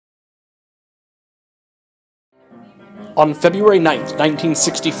On February 9th,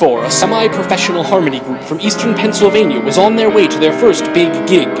 1964, a semi-professional harmony group from eastern Pennsylvania was on their way to their first big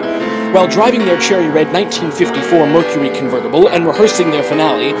gig. While driving their cherry-red 1954 Mercury convertible and rehearsing their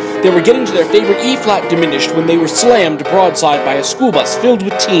finale, they were getting to their favorite E-flat diminished when they were slammed broadside by a school bus filled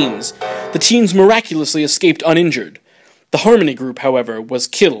with teens. The teens miraculously escaped uninjured. The harmony group, however, was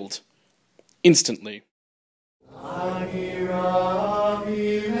killed. Instantly.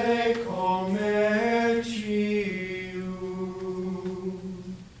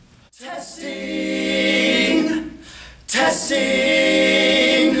 Testing!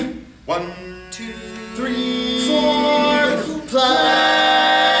 1, 2, 3, 4, Plaids!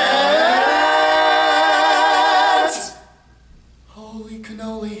 Holy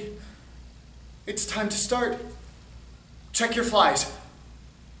cannoli. It's time to start. Check your flies.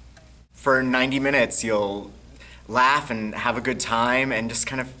 For 90 minutes, you'll laugh and have a good time and just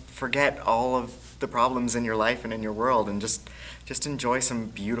kind of forget all of the problems in your life and in your world and just enjoy some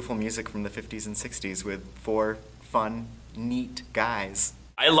beautiful music from the 50s and 60s with 4 fun, neat guys.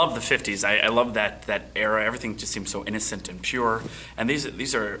 I love the 50s. I love that era. Everything just seems so innocent and pure. And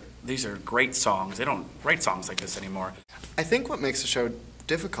these are great songs. They don't write songs like this anymore. I think what makes the show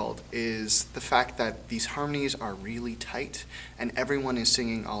difficult is the fact that these harmonies are really tight and everyone is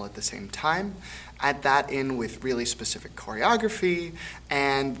singing all at the same time. Add that in with really specific choreography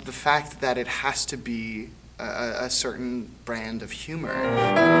and the fact that it has to be a certain brand of humor.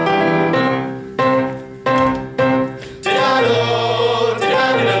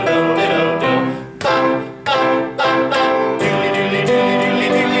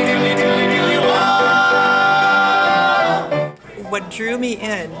 What drew me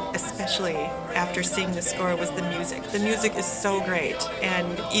in, especially after seeing the score, was the music. The music is so great,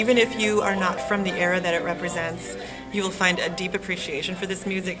 and even if you are not from the era that it represents, you will find a deep appreciation for this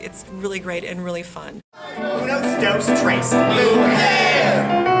music. It's really great and really fun. Unos, dos, tres, blue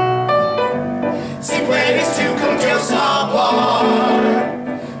hair. Si puedes tú con Dios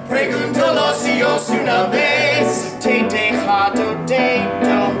hablar, pregúntalo si os una vez te dejado de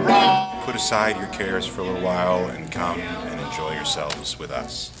llorar. Put aside your cares for a little while and come and enjoy yourselves with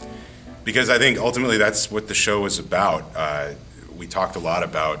us. Because I think ultimately that's what the show is about. We talked a lot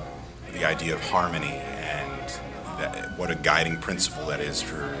about the idea of harmony and what a guiding principle that is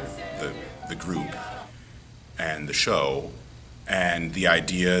for the group and the show, and the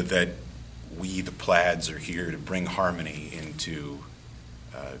idea that we, the Plaids, are here to bring harmony into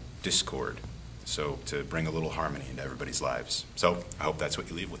discord. So to bring a little harmony into everybody's lives. So I hope that's what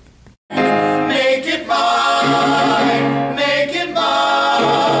you leave with. Make it mine, make it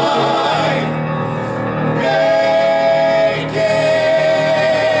mine.